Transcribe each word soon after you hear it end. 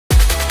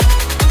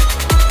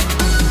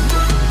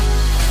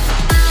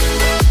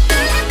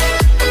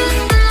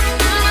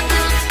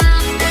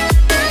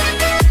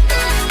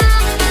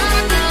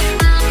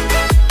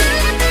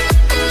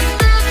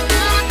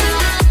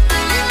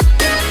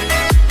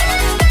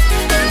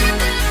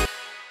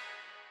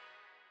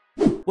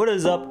What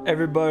is up,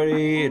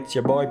 everybody? It's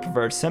your boy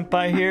Pervert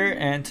Senpai here,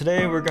 and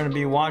today we're gonna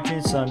be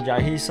watching some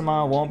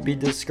Jahy-sama Won't Be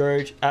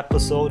Discouraged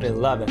episode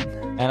 11.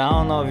 And I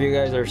don't know if you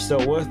guys are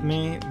still with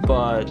me,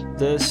 but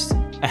this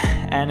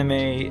anime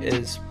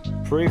is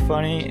pretty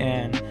funny,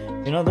 and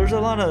you know, there's a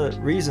lot of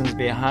reasons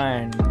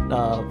behind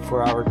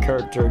for our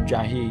character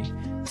Jahy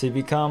to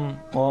become,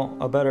 well,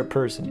 a better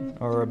person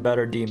or a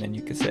better demon,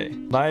 you could say.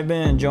 But I've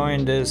been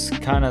enjoying this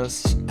kind of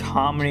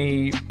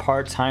comedy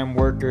part-time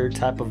worker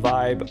type of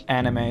vibe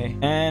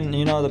anime, and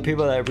you know, the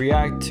people that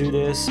react to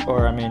this,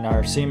 or I mean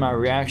are seeing my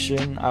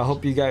reaction, I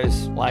hope you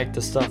guys like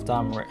the stuff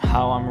that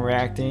how I'm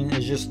reacting.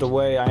 It's just the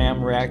way I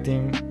am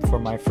reacting for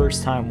my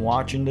first time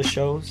watching the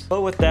shows.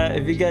 But with that,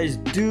 if you guys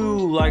do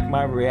like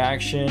my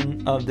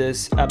reaction of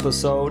this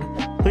episode,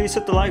 please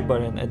hit the like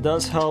button. It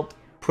does help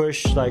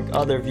push like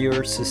other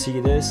viewers to see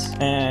this,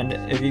 and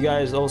if you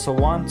guys also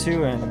want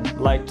to and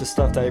like the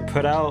stuff that I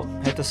put out,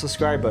 hit the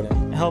subscribe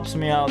button. It helps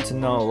me out to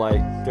know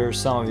like there's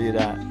some of you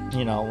that,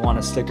 you know,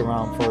 want to stick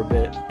around for a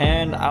bit,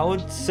 and I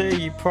would say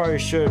you probably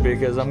should,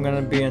 because I'm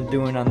gonna be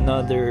doing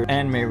another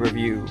anime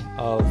review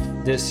of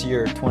this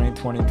year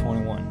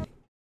 2020-21.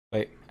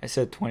 Wait, I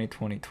said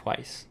 2020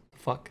 twice.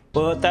 Fuck.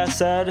 But with that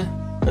said,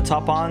 let's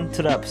hop on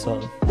to the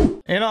episode.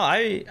 You know,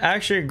 I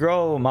actually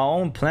grow my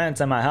own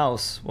plants at my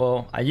house.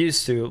 Well, I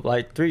used to.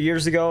 Like 3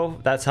 years ago,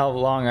 that's how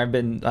long I've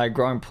been like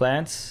growing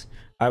plants.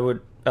 I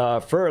would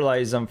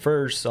fertilize them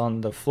first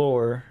on the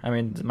floor, I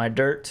mean my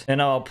dirt, and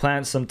I'll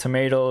plant some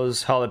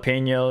tomatoes,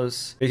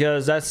 jalapenos,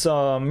 because that's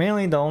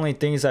mainly the only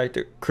things I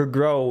could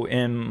grow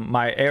in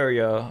my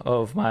area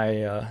of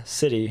my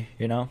city,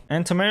 you know.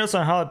 And tomatoes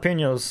and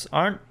jalapenos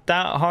aren't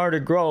that hard to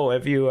grow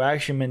if you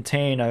actually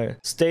maintain a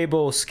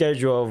stable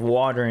schedule of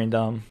watering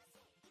them.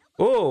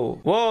 Whoa,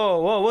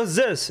 whoa, what's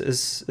this?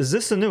 Is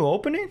this a new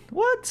opening?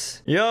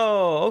 What?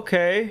 Yo,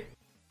 okay.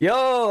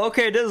 Yo,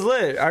 okay, this is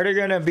lit. Are they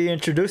gonna be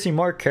introducing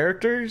more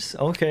characters?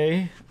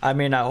 Okay. I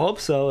mean, I hope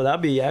so.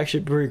 That'd be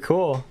actually pretty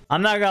cool.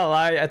 I'm not gonna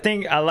lie, I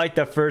think I like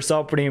the first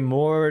opening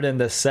more than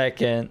the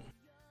second.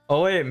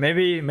 Oh wait,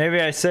 maybe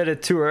I said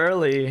it too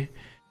early.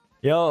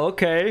 Yo,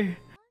 okay.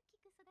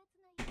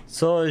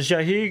 So is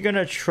Jahy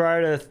gonna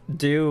try to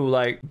do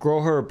like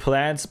grow her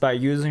plants by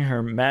using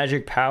her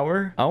magic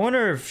power? I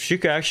wonder if she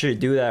could actually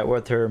do that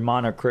with her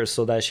mana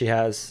crystal that she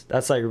has.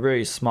 That's like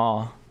really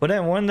small. But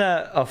then wouldn't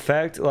that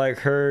affect like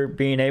her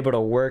being able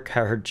to work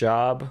at her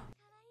job?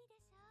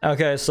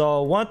 Okay,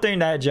 so one thing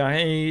that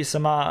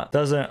Jahy-sama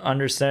doesn't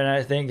understand,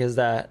 I think, is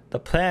that the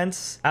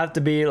plants have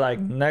to be like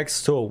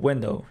next to a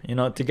window, you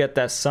know, to get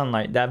that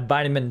sunlight, that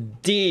vitamin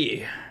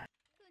D.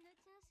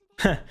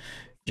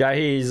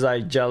 Jahy's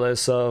like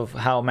jealous of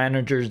how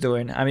manager's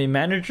doing. I mean,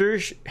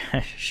 managers,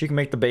 she can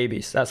make the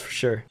babies, that's for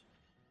sure.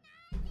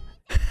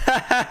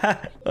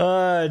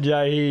 Oh,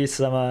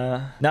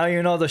 Jahy-sama. Now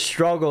you know the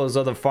struggles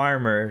of the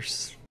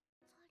farmers.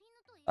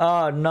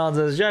 Oh no,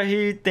 does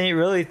Jahy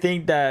really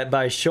think that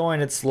by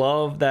showing its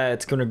love that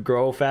it's gonna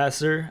grow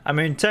faster? I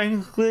mean,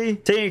 technically,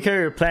 taking care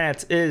of your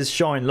plants is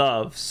showing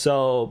love,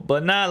 so,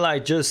 but not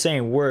like just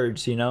saying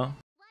words, you know?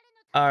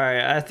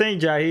 Alright, I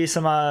think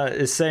Jahy-sama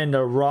is saying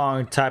the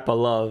wrong type of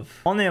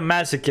love. Only a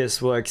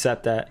masochist will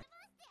accept that.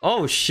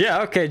 Oh shit,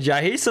 okay,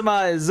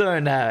 Jahy-sama is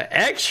doing that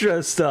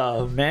extra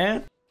stuff,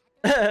 man.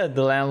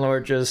 The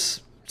landlord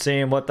just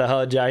seeing what the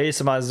hell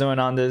Jahy-sama is doing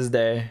on this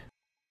day.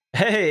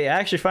 Hey, I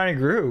actually finally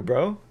grew,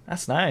 bro.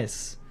 That's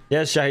nice.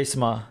 Yes,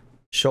 Jahy-sama,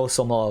 show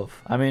some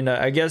love. I mean,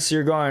 I guess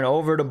you're going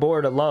over the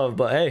board of love,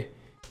 but hey,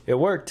 it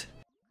worked.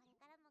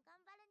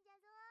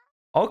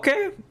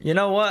 Okay, you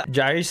know what?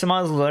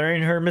 Jahy-sama's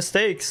learning her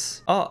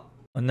mistakes. Oh,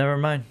 never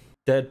mind.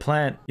 Dead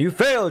plant. You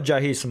failed,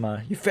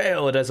 Jahy-sama. You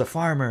failed as a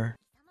farmer.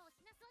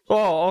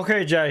 Oh,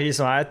 okay,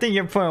 Jahy-sama. I think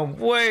you're putting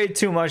way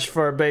too much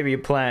for a baby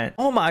plant.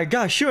 Oh my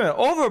gosh, she went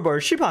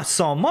overboard. She bought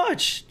so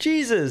much.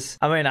 Jesus.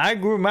 I mean, I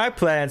grew my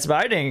plants,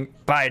 but I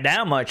didn't buy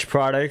that much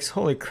products.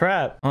 Holy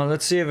crap. Oh,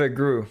 let's see if it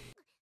grew.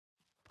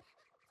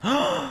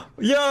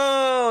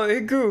 Yo,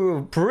 it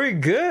grew pretty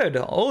good.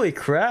 Holy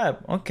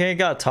crap. Okay, it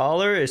got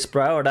taller. It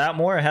sprouted out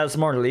more. It has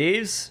more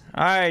leaves.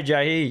 Alright,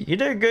 Jahy, you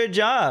did a good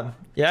job.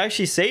 You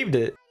actually saved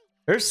it.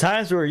 There's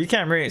times where you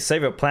can't really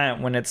save a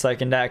plant when it's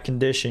like in that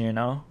condition, you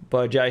know?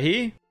 But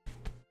Jahy,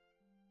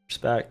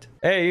 respect.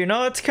 Hey, you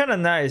know, it's kind of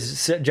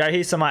nice.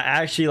 Jahy-sama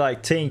actually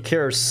like taking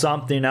care of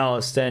something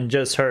else than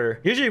just her.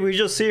 Usually we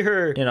just see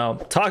her, you know,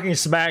 talking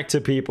smack to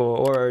people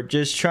or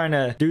just trying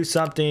to do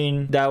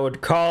something that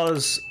would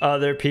cause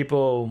other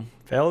people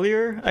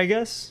failure, I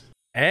guess.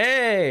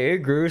 Hey, it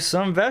grew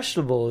some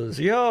vegetables.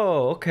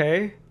 Yo,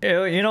 okay.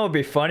 You know, it'd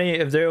be funny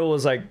if there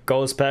was like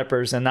ghost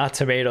peppers and not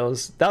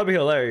tomatoes. That would be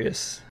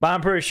hilarious. But I'm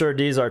pretty sure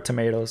these are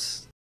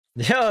tomatoes.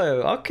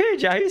 Yo, okay,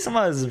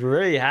 Jahy-sama is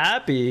really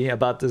happy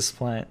about this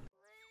plant.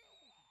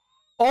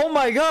 Oh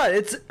my god,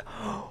 it's...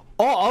 Oh,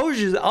 I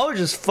was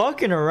just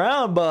fucking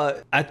around,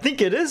 but I think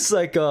it is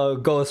like a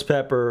ghost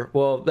pepper.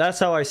 Well, that's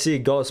how I see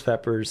ghost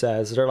peppers,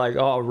 as they're like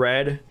all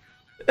red.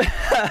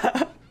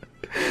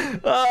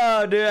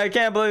 Oh, dude, I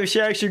can't believe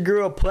she actually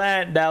grew a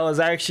plant that was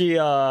actually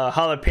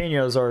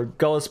jalapenos, or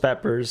ghost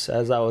peppers,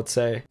 as I would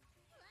say.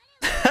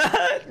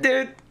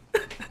 Dude.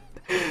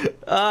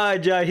 Ah,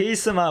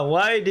 Jahy-sama,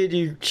 why did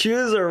you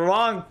choose a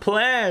wrong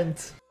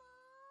plant?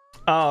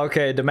 Oh,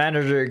 okay. The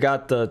manager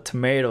got the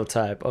tomato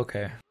type.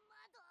 Okay.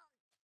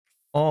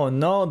 Oh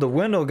no, the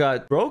window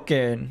got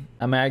broken.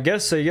 I mean, I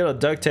guess the yellow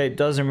duct tape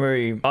doesn't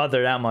really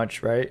bother that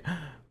much, right?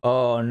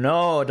 Oh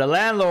no, the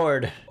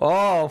landlord.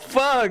 Oh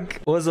fuck.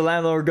 What's the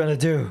landlord gonna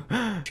do?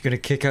 She's gonna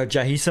kick out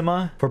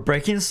Jahy-sama for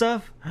breaking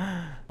stuff?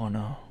 Oh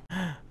no.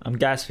 I'm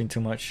gasping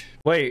too much.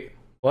 Wait,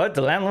 what?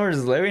 The landlord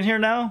is living here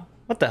now?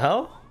 What the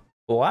hell?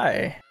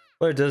 Why?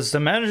 Wait, does the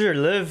manager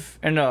live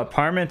in the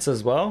apartments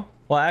as well?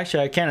 Well,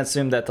 actually, I can't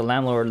assume that the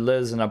landlord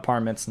lives in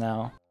apartments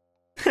now.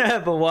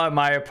 But why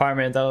my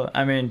apartment though?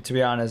 I mean, to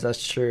be honest,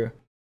 that's true.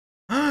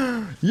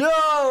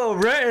 Yo,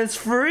 rent is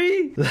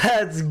free?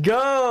 Let's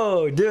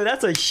go. Dude,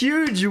 that's a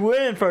huge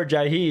win for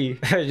Jahy.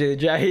 Dude,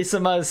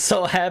 Jahy-sama is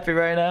so happy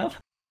right now.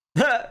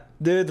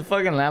 Dude, the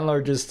fucking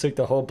landlord just took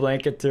the whole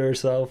blanket to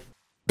herself.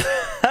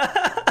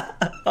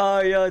 Oh,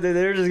 yo, dude,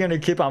 they're just gonna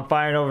keep on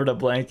firing over the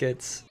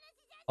blankets.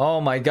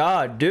 Oh my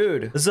god,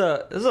 dude. Is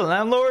a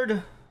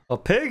landlord a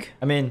pig?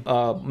 I mean,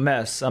 a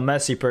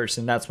messy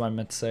person. That's what I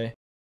meant to say.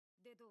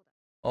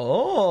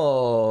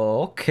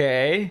 Oh,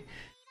 okay.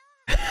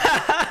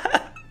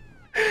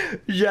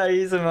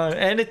 Jahy-sama,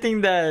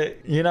 anything that,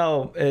 you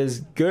know,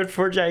 is good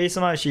for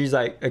Jahy-sama, she's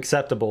like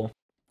acceptable.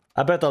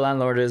 I bet the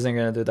landlord isn't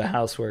gonna do the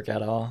housework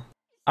at all.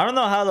 I don't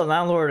know how the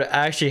landlord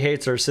actually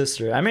hates her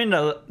sister. I mean,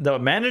 the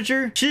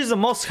manager, she's the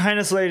most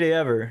kindest lady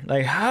ever.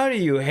 Like, how do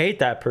you hate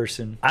that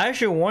person? I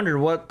actually wondered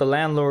what the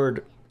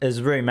landlord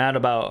is really mad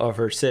about of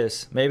her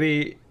sis.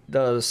 Maybe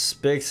the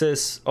big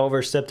sis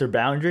overstepped her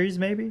boundaries,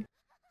 maybe?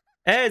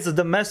 Hey, it's a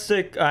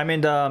domestic, I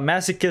mean, the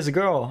masochist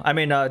girl. I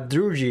mean,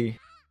 Druji.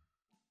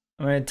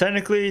 I mean,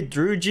 technically,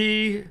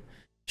 Druji,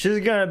 she's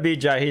gonna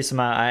beat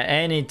Jahy-sama at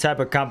any type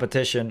of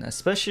competition,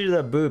 especially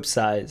the boob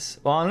size.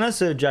 Well, unless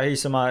the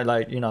Jahy-sama,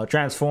 like, you know,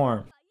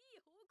 transform.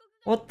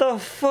 What the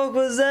fuck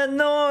was that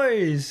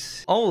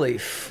noise? Holy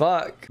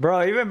fuck.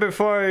 Bro, even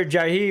before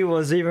Jahy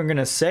was even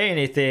gonna say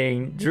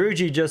anything,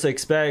 Druji just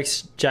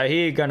expects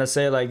Jahy gonna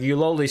say, like, you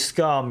lowly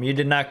scum, you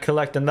did not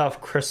collect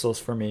enough crystals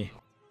for me.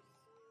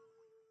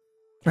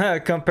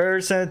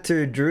 Comparison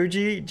to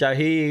Druji,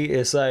 Jahy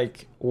is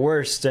like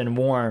worse than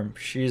warm.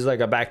 She's like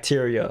a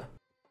bacteria.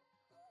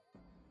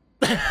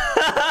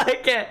 I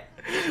can't.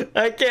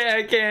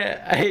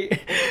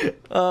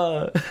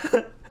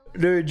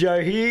 Dude,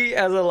 Jahy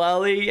as a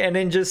lolly and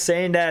then just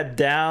saying that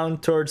down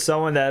towards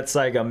someone that's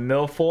like a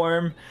MILF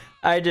form.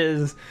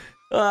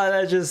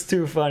 That's just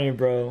too funny,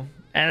 bro.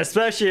 And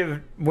especially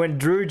when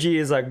Druji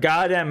is a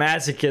goddamn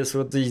masochist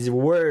with these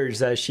words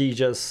that she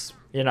just,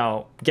 you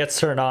know, gets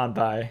turned on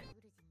by.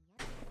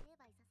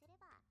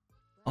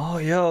 Oh,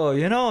 yo,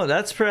 you know,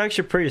 that's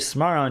actually pretty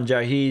smart on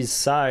Jahy's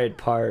side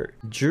part.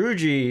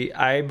 Druji,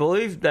 I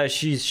believe that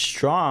she's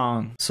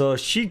strong, so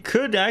she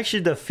could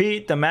actually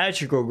defeat the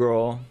magical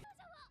girl.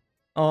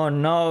 Oh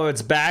no,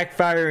 it's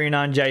backfiring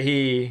on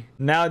Jahy.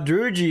 Now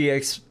Druji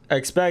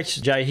expects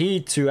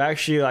Jahy to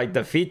actually like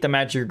defeat the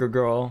magical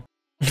girl.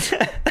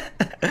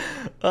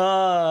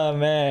 Oh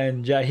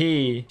man,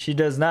 Jahy, she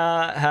does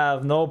not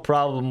have no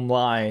problem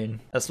lying,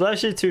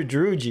 especially to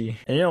Druji.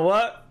 And you know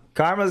what?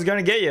 Karma's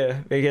gonna get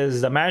you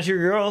because the magic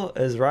girl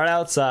is right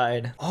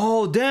outside.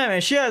 Oh damn,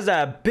 and she has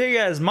that big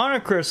ass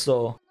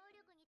monocrystal.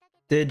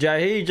 Did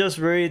Jahy just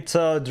really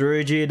tell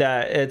Druji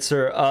that it's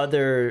her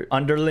other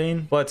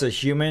underling, but it's a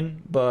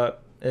human,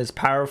 but it's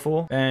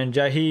powerful? And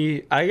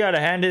Jahy, I gotta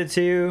hand it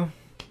to you.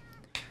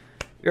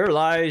 Your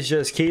lies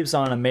just keeps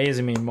on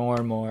amazing me more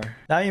and more.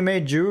 Now you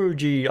made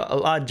Druji a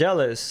lot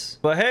jealous.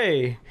 But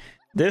hey,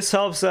 this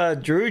helps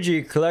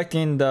Druji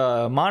collecting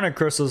the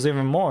monocrystals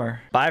even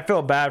more. But I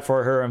feel bad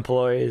for her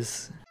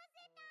employees.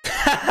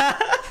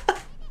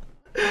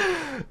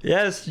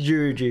 Yes,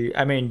 Druji.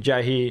 I mean,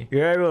 Jahy.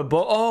 You're able to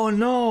oh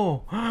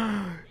no!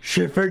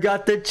 She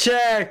forgot the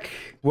check!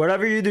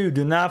 Whatever you do,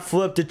 do not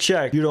flip the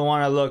check. You don't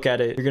want to look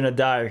at it. You're gonna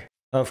die.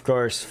 Of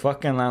course,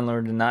 fucking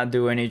landlord did not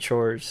do any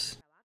chores.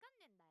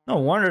 No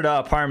wonder the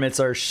apartments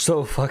are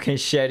so fucking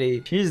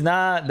shitty. She's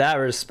not that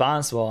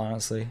responsible,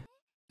 honestly.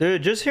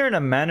 Dude, just hearing a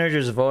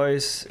manager's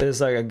voice is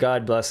like a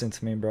god blessing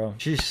to me, bro.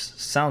 She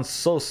sounds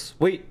so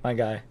sweet, my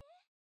guy.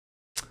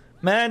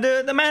 Man,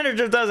 dude, the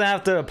manager doesn't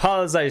have to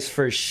apologize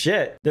for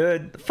shit.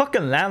 Dude, the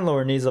fucking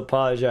landlord needs to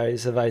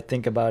apologize if I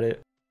think about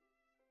it.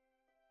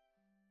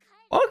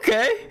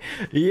 Okay.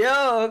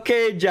 Yo,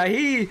 okay,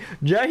 Jahy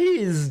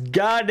is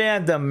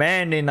goddamn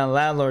demanding a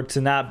landlord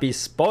to not be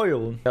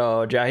spoiled.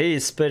 Yo, Jahy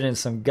is spitting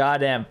some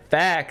goddamn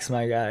facts,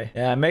 my guy.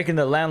 Yeah, making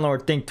the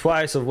landlord think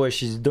twice of what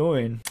she's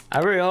doing.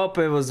 I really hope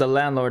it was the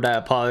landlord that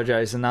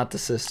apologized and not the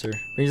sister.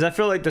 Because I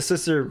feel like the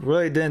sister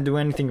really didn't do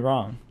anything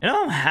wrong. You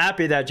know, I'm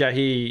happy that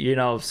Jahy, you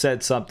know,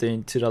 said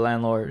something to the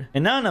landlord.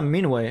 And not in a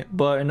mean way,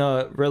 but in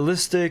a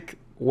realistic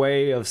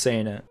way of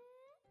saying it.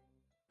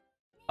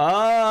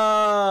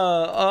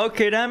 Oh,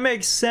 okay, that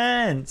makes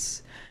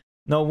sense.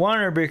 No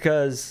wonder,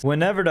 because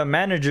whenever the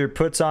manager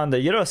puts on the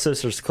Yellow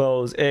Sisters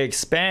clothes, it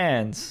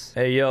expands.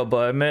 Hey, yo,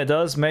 but it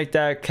does make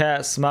that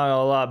cat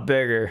smile a lot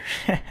bigger.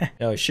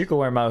 Yo, she could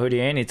wear my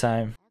hoodie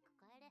anytime.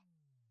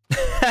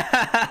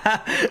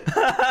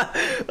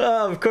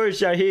 Of course,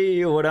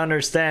 Jahy would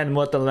understand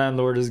what the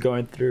landlord is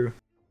going through.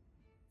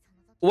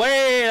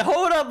 Wait,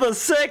 hold up a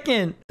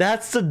second.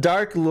 That's the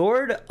Dark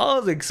Lord? I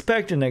was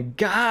expecting a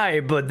guy,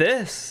 but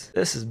this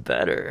is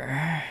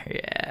better.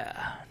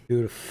 Yeah.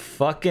 Dude,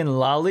 fucking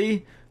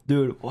Lolly?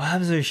 Dude, what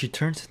happens if she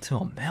turns into a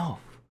MILF?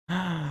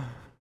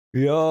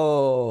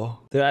 Yo.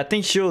 Dude, I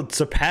think she'll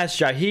surpass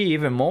Jahy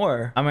even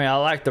more. I mean, I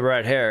like the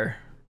red hair.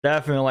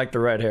 Definitely like the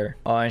red hair.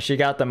 Oh, and she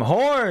got them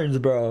horns,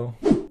 bro.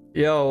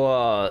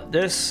 Yo,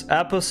 this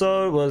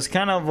episode was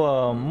kind of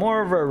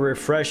more of a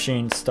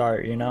refreshing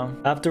start, you know?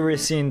 After we've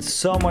seen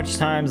so much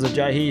times of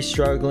Jahy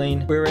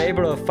struggling, we were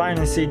able to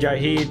finally see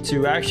Jahy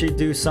to actually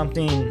do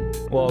something,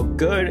 well,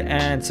 good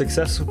and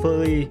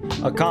successfully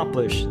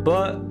accomplished.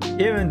 But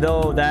even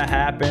though that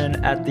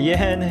happened, at the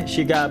end,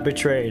 she got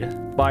betrayed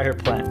by her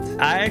plant.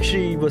 I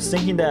actually was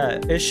thinking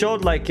that it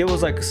showed like it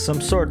was like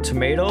some sort of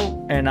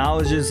tomato, and I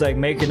was just like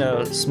making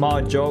a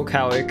small joke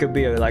how it could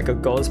be like a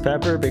ghost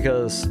pepper,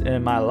 because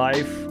in my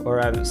life, or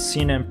I've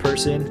seen in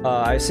person,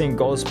 I've seen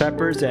ghost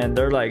peppers and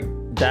they're like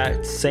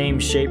that same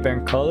shape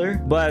and color.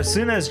 But as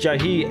soon as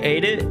Jahy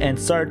ate it and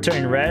started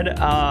turning red,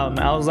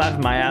 I was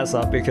laughing my ass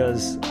off,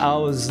 because I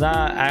was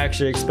not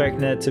actually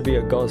expecting it to be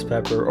a ghost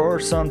pepper or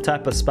some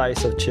type of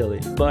spice of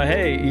chili. But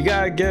hey, you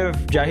gotta give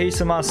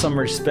Jahy-sama some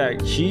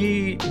respect.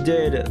 She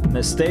did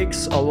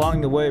mistakes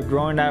along the way of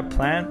growing that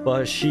plant,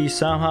 but she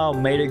somehow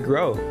made it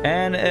grow.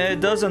 And it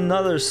does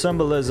another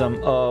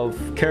symbolism of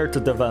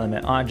character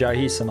development on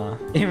Jahy-sama,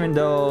 even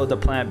though the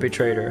plant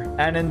betrayed her.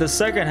 And in the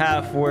second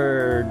half,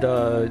 where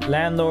the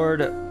landlord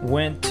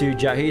went to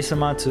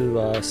Jahy-sama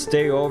to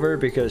stay over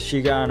because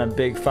she got in a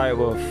big fight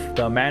with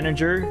the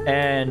manager,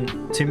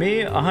 and to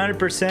me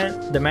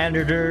 100% the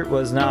manager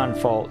was not in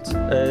fault.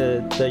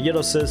 The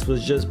Yellow Sis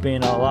was just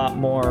being a lot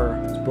more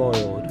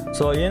spoiled.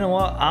 So you know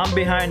what, I'm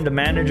behind the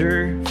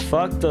manager.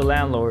 Fuck the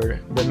landlord.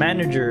 The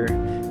manager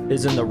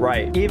is in the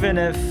right, even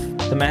if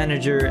the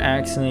manager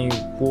accidentally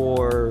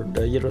wore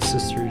the Yellow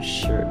Sisters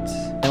shirts.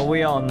 And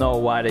we all know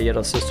why the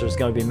Yellow Sister is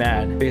gonna be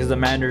mad, because the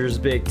manager's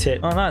big tit.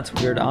 Oh, that's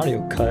weird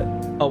audio cut.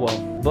 Oh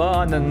well. But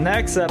on the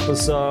next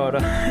episode,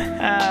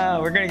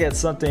 we're gonna get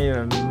something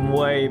even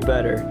way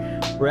better.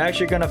 We're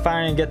actually gonna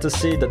finally get to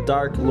see the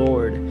Dark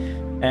Lord.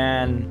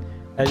 And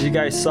as you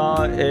guys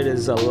saw, it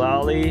is a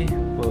Lolly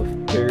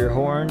with bigger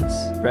horns,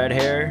 red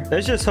hair.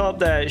 Let's just hope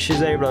that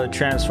she's able to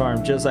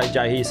transform just like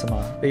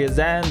Jahy-sama, because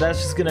then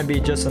that's just gonna be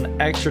just an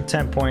extra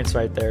 10 points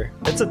right there.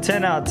 It's a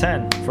 10 out of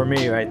 10 for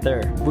me right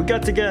there. We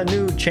got to get a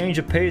new change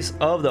of pace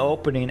of the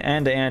opening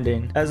and the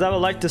ending. As I would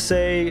like to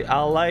say,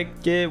 I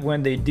like it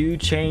when they do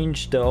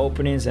change the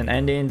openings and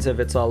endings if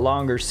it's a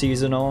longer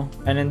seasonal.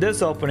 And in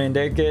this opening,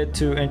 they get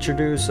to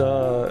introduce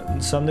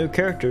some new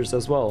characters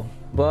as well.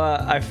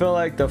 But I feel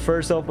like the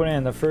first opening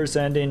and the first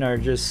ending are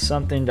just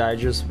something that I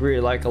just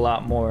really like a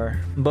lot more.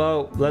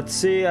 But let's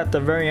see at the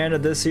very end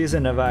of this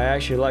season if I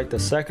actually like the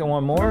second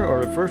one more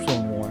or the first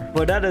one more.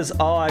 But that is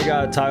all I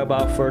gotta talk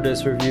about for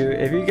this review.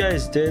 If you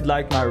guys did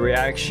like my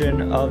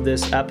reaction of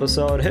this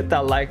episode, hit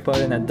that like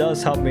button. It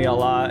does help me a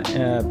lot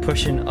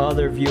pushing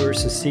other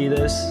viewers to see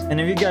this. And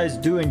if you guys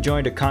do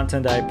enjoy the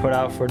content that I put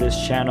out for this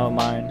channel of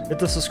mine, hit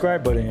the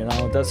subscribe button, you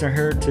know. It doesn't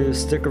hurt to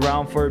stick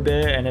around for a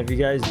bit. And if you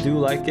guys do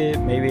like it,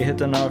 maybe hit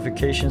the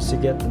notifications to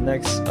get the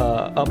next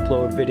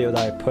upload video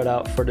that I put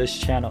out for this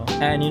channel.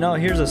 And you know,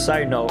 here's a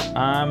side note,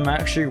 I'm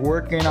actually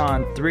working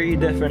on 3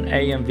 different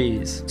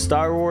AMVs: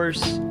 Star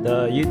Wars,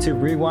 the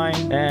YouTube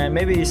Rewind, and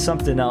maybe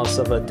something else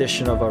of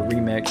addition of a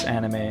remix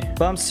anime.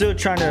 But I'm still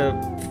trying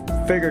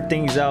to figure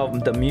things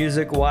out the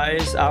music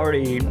wise. I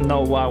already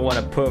know what I want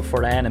to put for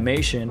the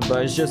animation,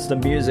 but it's just the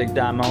music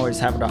that I'm always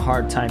having a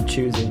hard time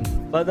choosing.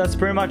 But that's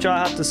pretty much all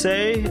I have to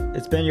say.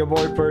 It's been your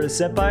boy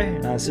Senpai,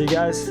 and I'll see you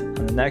guys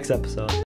on the next episode.